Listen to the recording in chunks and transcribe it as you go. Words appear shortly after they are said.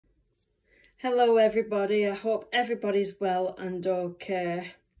Hello everybody, I hope everybody's well and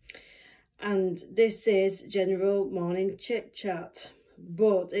okay. And this is General Morning Chit Chat,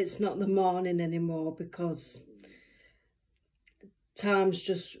 but it's not the morning anymore because time's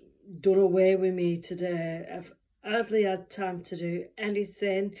just done away with me today. I've hardly had time to do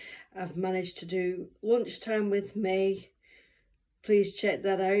anything. I've managed to do lunchtime with me. Please check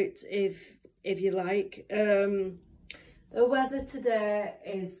that out if you like. The weather today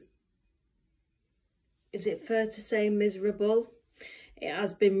is it fair to say miserable? It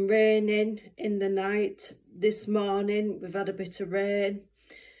has been raining in the night. This morning we've had a bit of rain.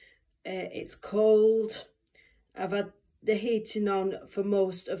 It's cold. I've had the heating on for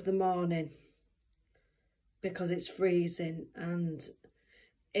most of the morning because it's freezing, and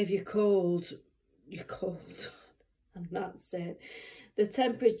if you're cold, you're cold. And that's it. The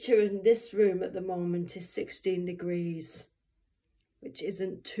temperature in this room at the moment is 16 degrees, which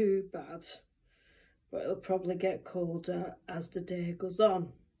isn't too bad. But it'll probably get colder as the day goes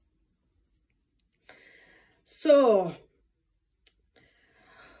on. So,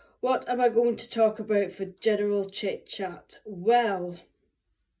 what am I going to talk about for general chit chat? Well,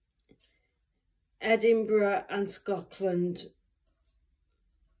 Edinburgh and Scotland,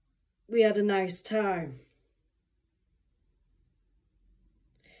 we had a nice time.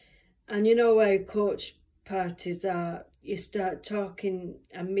 And you know where coach parties are, you start talking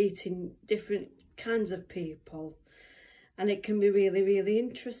and meeting different kinds of people, and it can be really, really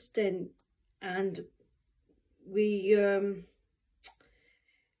interesting. And we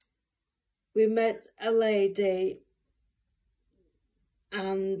met a lady,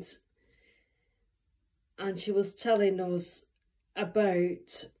 and she was telling us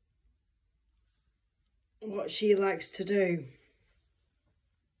about what she likes to do.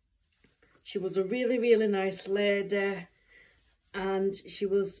 She was a really, really nice lady, and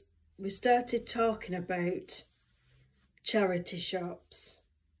we started talking about charity shops.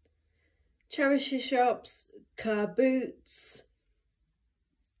 Charity shops, car boots.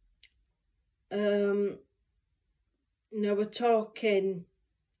 Now we're talking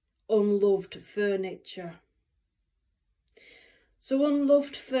unloved furniture. So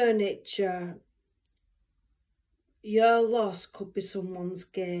unloved furniture, your loss could be someone's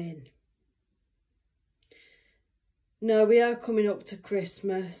gain. Now we are coming up to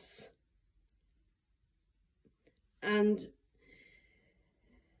Christmas. And,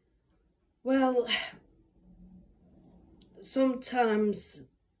 well, sometimes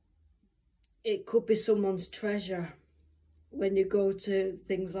it could be someone's treasure when you go to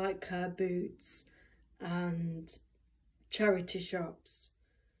things like car boots and charity shops.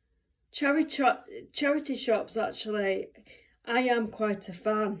 Charity shops, actually, I am quite a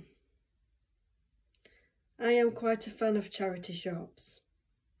fan. I am quite a fan of charity shops,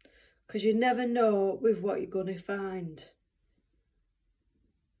 because you never know with what you're going to find.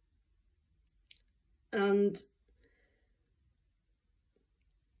 And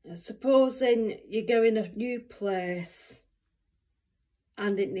supposing you go in a new place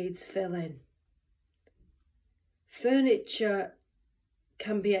and it needs filling. Furniture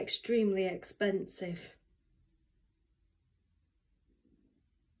can be extremely expensive.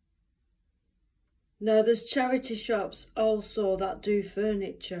 Now there's charity shops also that do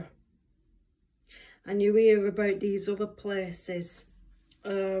furniture. And you hear about these other places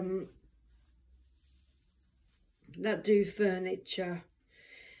that do furniture,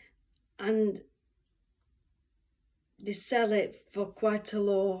 and they sell it for quite a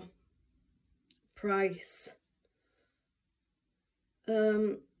low price.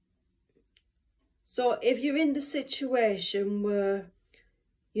 So if you're in the situation where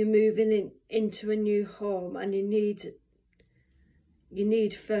you're moving into a new home and you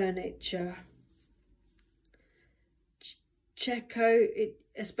need furniture, check out it,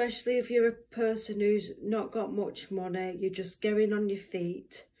 especially if you're a person who's not got much money, you're just going on your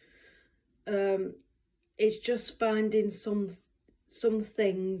feet. It's just finding some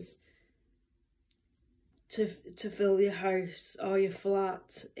things to fill your house or your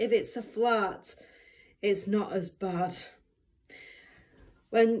flat. If it's a flat, it's not as bad.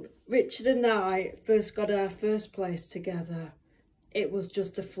 When Richard and I first got our first place together, it was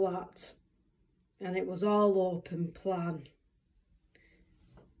just a flat and it was all open plan.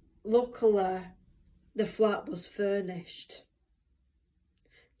 Luckily, the flat was furnished.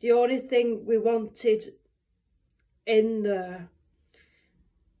 The only thing we wanted in there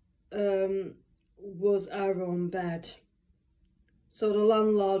was our own bed. So the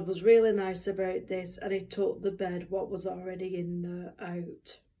landlord was really nice about this, and he took the bed, what was already in there,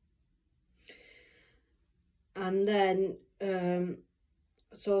 out. And then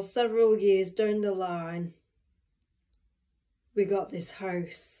So several years down the line, we got this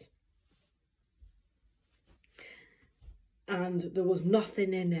house. And there was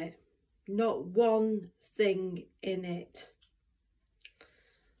nothing in it. Not one thing in it.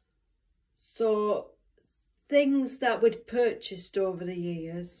 So things that we'd purchased over the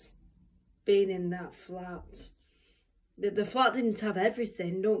years, being in that flat, the flat didn't have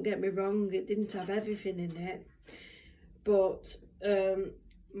everything, don't get me wrong, it didn't have everything in it. But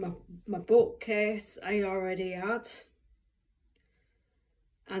my bookcase I already had.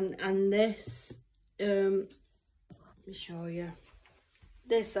 And this, let me show you.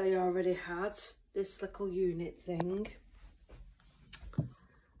 This I already had, this little unit thing.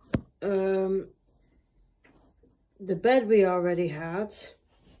 The bed we already had.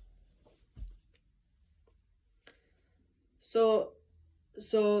 So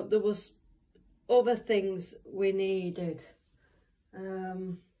there was other things we needed.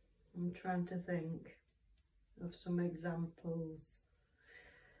 I'm trying to think of some examples.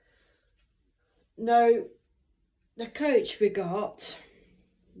 Now, the couch we got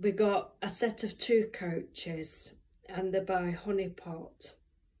a set of 2 couches, and they're by Honeypot.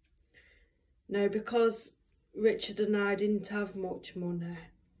 Now, because Richard and I didn't have much money,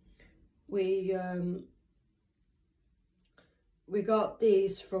 we got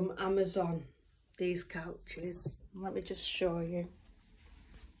these from Amazon, these couches. Let me just show you.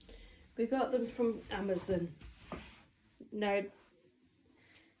 We got them from Amazon. Now,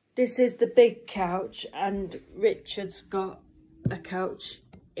 this is the big couch, and Richard's got a couch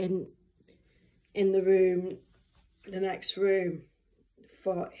in the room, the next room,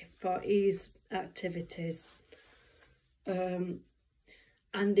 for his activities. And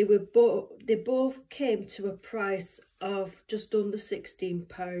they both came to a price of just under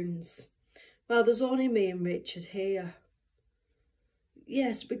 £16. Well, there's only me and Richard here.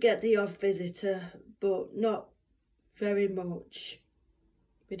 Yes, we get the odd visitor, but not very much.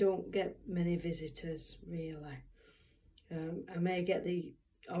 We don't get many visitors, really. I may get the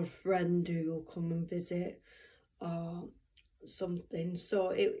odd friend who will come and visit or something.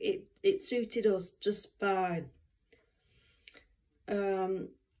 So it suited us just fine.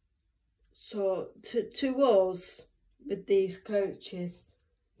 So to us, with these couches,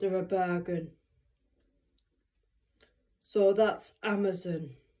 they're a bargain. So that's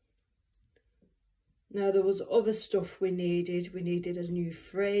Amazon. Now, there was other stuff we needed. We needed a new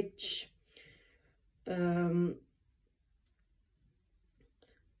fridge. But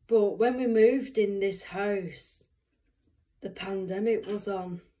when we moved in this house, the pandemic was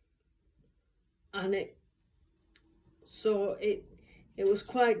on. And it was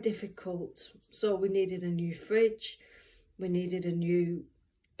quite difficult. So we needed a new fridge. We needed a new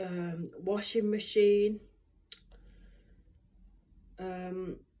washing machine.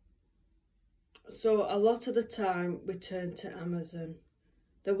 So a lot of the time we turned to Amazon.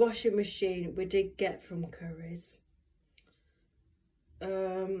 The washing machine we did get from Curry's.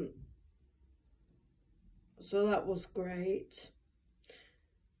 So that was great.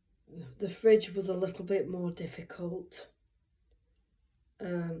 The fridge was a little bit more difficult.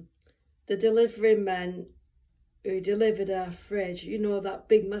 The delivery men who delivered our fridge, you know, that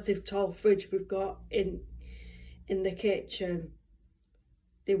big massive tall fridge we've got in the kitchen,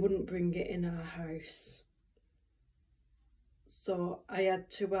 they wouldn't bring it in our house. So I had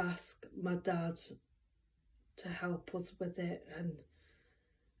to ask my dad to help us with it,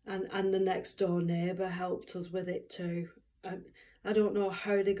 and the next door neighbour helped us with it too. And I don't know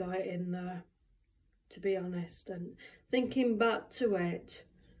how they got it in there, to be honest. And thinking back to it,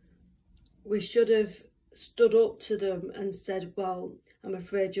 we should have stood up to them and said, well, I'm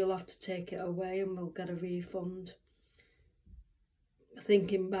afraid you'll have to take it away and we'll get a refund.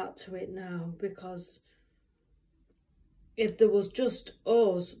 Thinking back to it now, because if there was just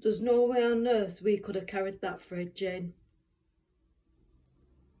us, there's no way on earth we could have carried that fridge in.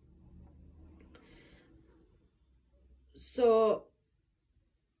 So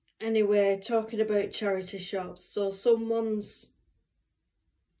anyway, talking about charity shops, so someone's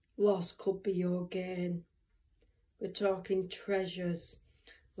loss could be your gain. We're talking treasures.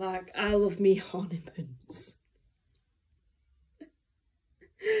 Like, I love me ornaments.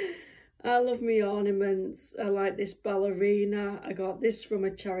 I love me ornaments. I like this ballerina. I got this from a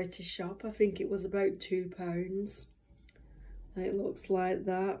charity shop. I think it was about £2. And it looks like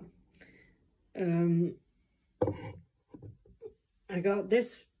that. I got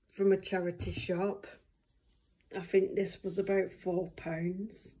this from a charity shop. I think this was about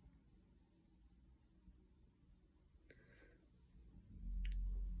 £4.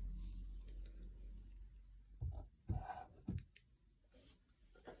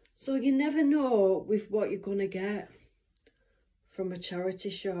 So you never know with what you're going to get from a charity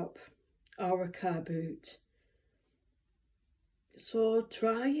shop or a car boot. So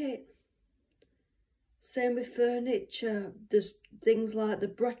try it. Same with furniture. There's things like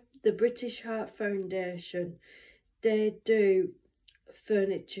the British Heart Foundation. They do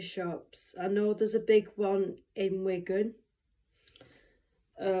furniture shops. I know there's a big one in Wigan.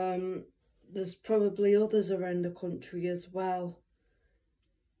 There's probably others around the country as well.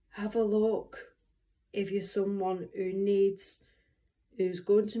 Have a look if you're someone who's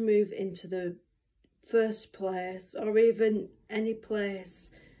going to move into the first place, or even any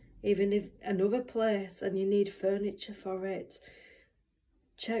place, even if another place, and you need furniture for it.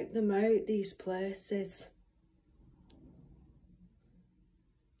 Check them out, these places,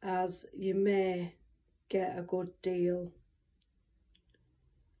 as you may get a good deal.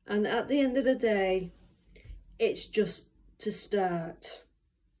 And at the end of the day, it's just to start,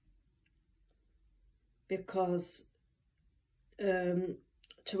 because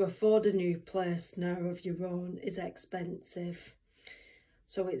to afford a new place now of your own is expensive.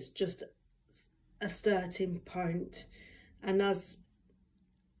 So it's just a starting point. And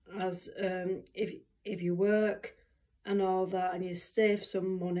if you work and all that, and you save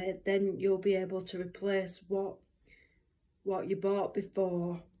some money, then you'll be able to replace what you bought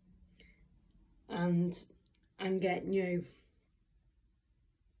before and get new.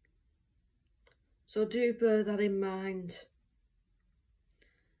 So do bear that in mind.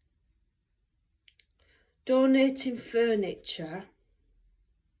 Donating furniture.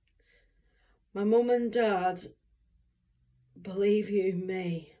 My mum and dad, believe you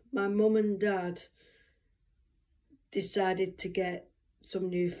me, my mum and dad decided to get some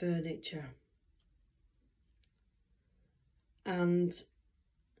new furniture. And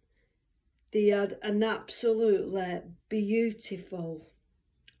they had an absolutely beautiful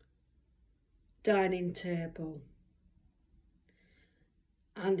dining table.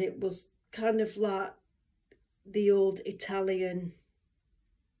 And it was kind of like the old Italian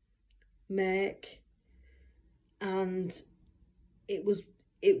make, and it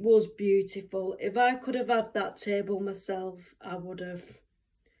was beautiful. If I could have had that table myself, I would have,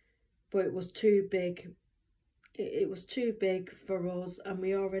 but it was too big. It was too big for us, and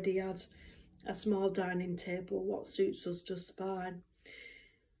we already had a small dining table, what suits us just fine.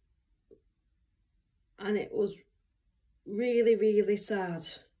 And it was really, really sad,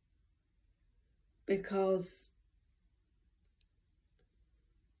 because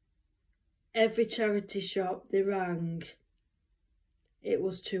every charity shop they rang, it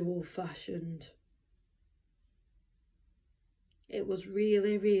was too old-fashioned. It was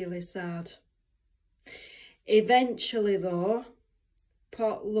really, really sad. Eventually though,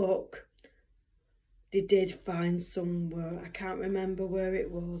 pot luck, they did find somewhere. I can't remember where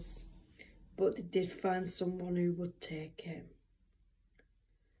it was, but they did find someone who would take it.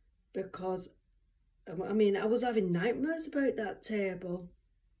 Because, I mean, I was having nightmares about that table,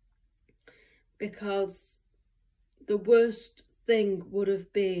 because the worst thing would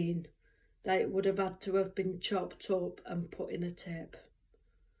have been that it would have had to have been chopped up and put in a tip.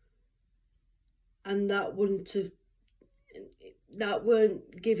 And that weren't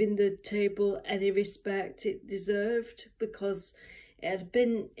giving the table any respect it deserved, because it had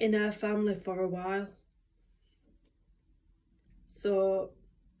been in our family for a while. So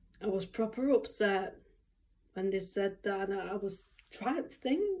I was proper upset when they said that, and I was trying to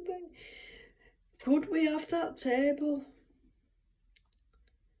think, could we have that table?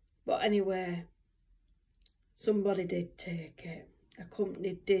 But anyway, somebody did take it. A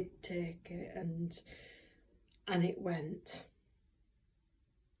company did take it, and it went.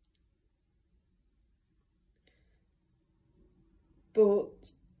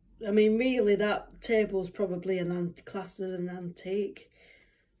 But I mean, really, that table's probably classed as an antique.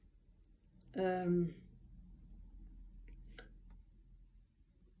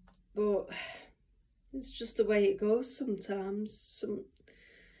 But it's just the way it goes sometimes.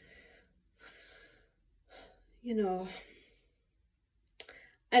 You know.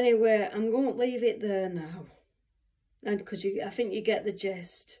 Anyway, I'm going to leave it there now. And because I think you get the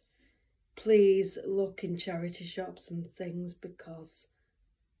gist. Please look in charity shops and things, because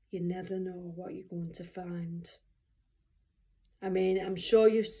you never know what you're going to find. I mean, I'm sure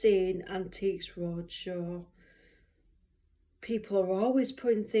you've seen Antiques Roadshow. People are always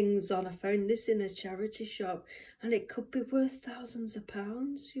putting things on. I found this in a charity shop, and it could be worth thousands of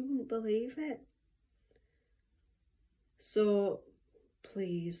pounds. You wouldn't believe it. So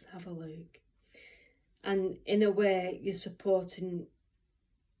please have a look. And in a way, you're supporting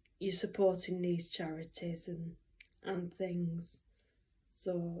these charities and things.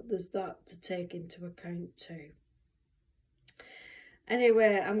 So there's that to take into account too.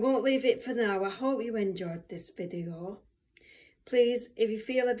 Anyway, I'm going to leave it for now. I hope you enjoyed this video. Please, if you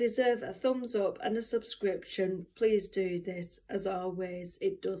feel I deserve a thumbs up and a subscription, please do this. As always,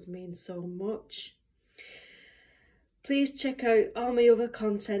 it does mean so much. Please check out all my other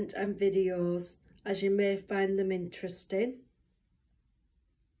content and videos, as you may find them interesting.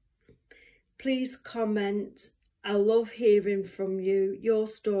 Please comment. I love hearing from you, your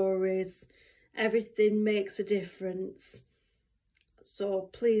stories. Everything makes a difference. So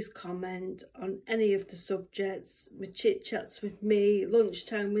please comment on any of the subjects, my chit chats with me,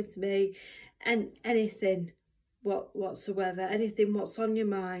 lunchtime with me, and anything whatsoever, anything what's on your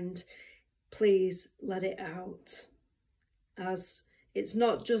mind, please let it out. As it's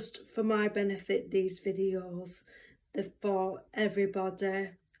not just for my benefit, these videos, they're for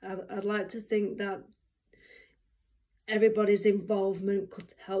everybody. I'd like to think that everybody's involvement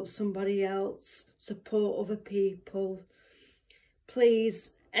could help somebody else, support other people.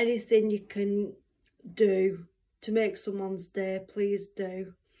 Please, anything you can do to make someone's day, please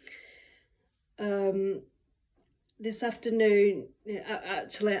do. This afternoon,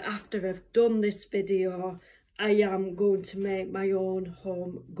 actually after I've done this video, I am going to make my own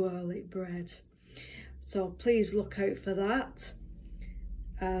home garlic bread. So please look out for that,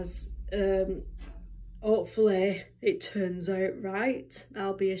 as hopefully it turns out right.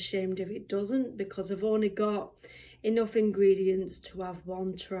 I'll be ashamed if it doesn't, because I've only got enough ingredients to have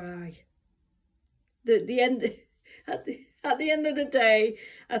one try. At the end of the day,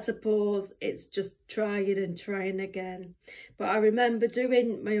 I suppose it's just trying and trying again. But I remember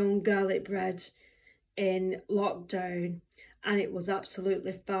doing my own garlic bread in lockdown, and it was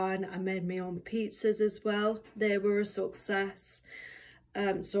absolutely fine. I made my own pizzas as well. They were a success.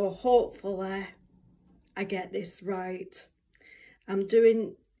 So hopefully I get this right. I'm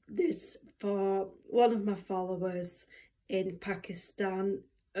doing this for one of my followers in Pakistan.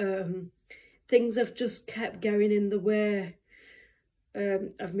 Things have just kept going in the way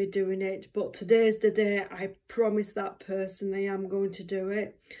of me doing it, but today's the day. I promise that person I am going to do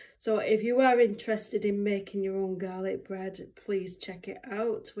it. So if you are interested in making your own garlic bread, please check it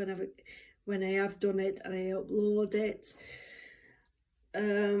out when I have done it and I upload it.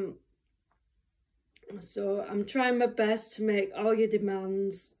 So I'm trying my best to meet all your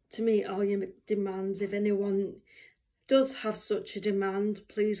demands. If anyone does have such a demand,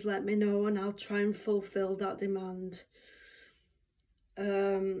 please let me know and I'll try and fulfill that demand.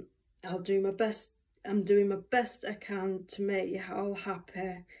 I'll do my best. I'm doing my best I can to make you all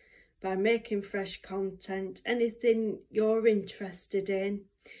happy by making fresh content. Anything you're interested in,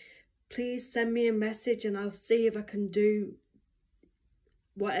 please send me a message and I'll see if I can do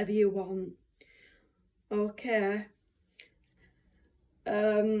whatever you want. Okay.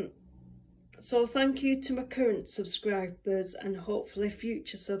 So thank you to my current subscribers and hopefully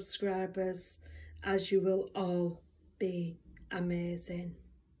future subscribers, as you will all be amazing.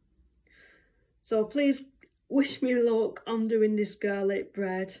 So please wish me luck on doing this garlic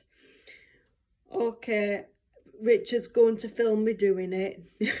bread. Okay, Richard's going to film me doing it,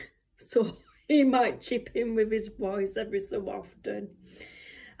 so he might chip in with his voice every so often.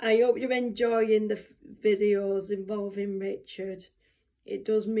 I hope you're enjoying the videos involving Richard. It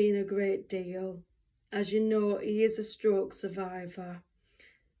does mean a great deal. As you know, he is a stroke survivor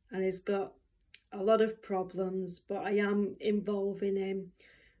and he's got a lot of problems, but I am involving him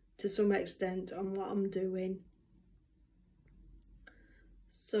to some extent on what I'm doing.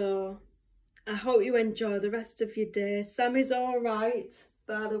 So I hope you enjoy the rest of your day. Sammy's all right,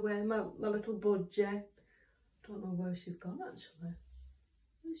 by the way, my little budgie. Don't know where she's gone actually.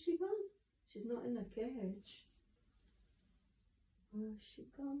 Where's she gone? She's not in a cage. Where's she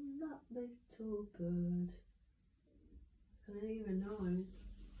gone, that little bird? Can I hear a noise?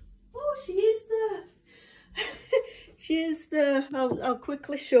 Oh, she is there. She is there. I'll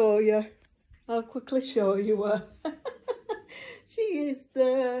quickly show you. I'll quickly show you her. She is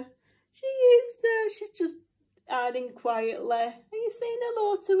there. She is there. She's just hiding quietly. Are you saying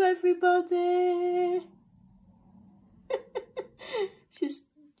hello to everybody? She's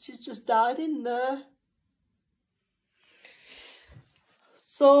just hiding there.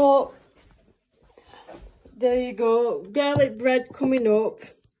 So there you go. Garlic bread coming up.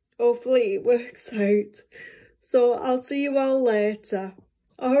 Hopefully it works out. So I'll see you all later.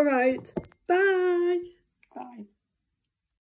 All right. Bye. Bye.